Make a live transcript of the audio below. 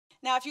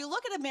Now, if you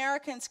look at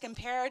Americans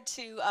compared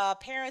to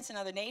parents in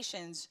other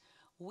nations,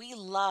 we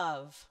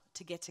love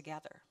to get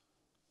together.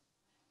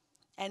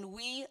 And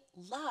we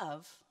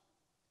love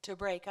to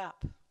break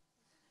up.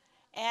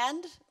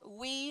 And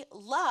we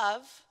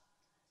love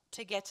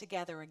to get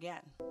together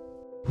again.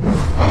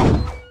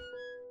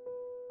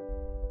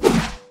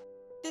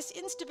 This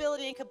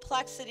instability and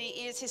complexity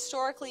is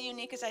historically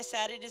unique. As I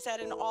said, it is at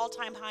an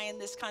all-time high in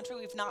this country.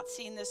 We've not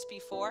seen this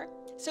before.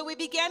 So we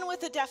begin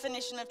with a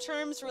definition of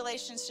terms.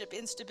 Relationship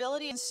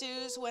instability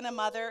ensues when a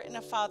mother and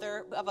a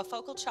father of a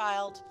focal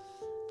child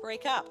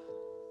break up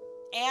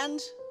and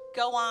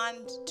go on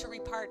to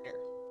repartner.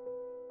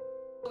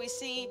 We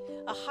see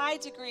a high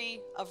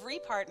degree of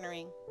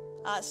repartnering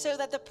so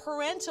that the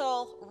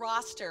parental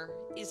roster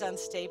is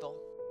unstable.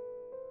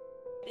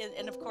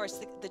 And of course,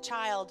 the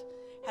child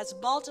has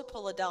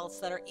multiple adults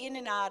that are in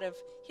and out of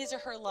his or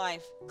her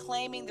life,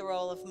 claiming the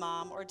role of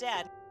mom or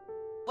dad.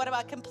 What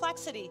about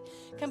complexity?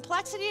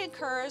 Complexity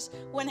occurs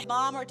when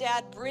mom or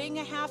dad bring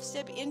a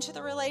half-sib into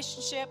the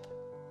relationship,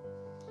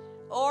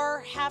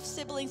 or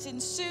half-siblings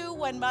ensue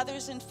when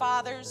mothers and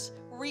fathers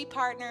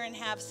repartner and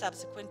have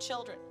subsequent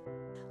children.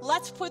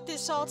 Let's put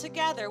this all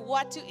together.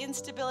 What do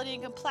instability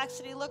and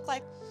complexity look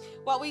like?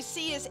 What we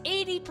see is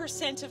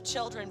 80% of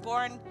children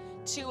born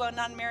to an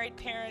unmarried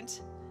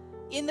parent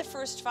in the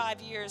first 5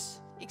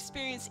 years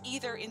experience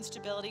either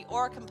instability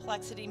or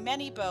complexity,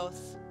 many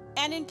both.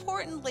 And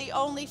importantly,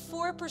 only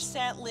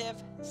 4%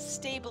 live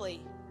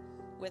stably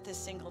with a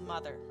single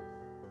mother.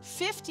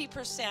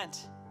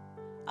 50%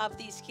 of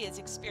these kids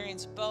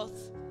experience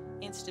both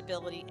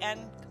instability and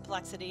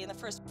complexity in the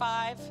first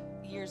 5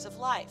 years of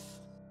life.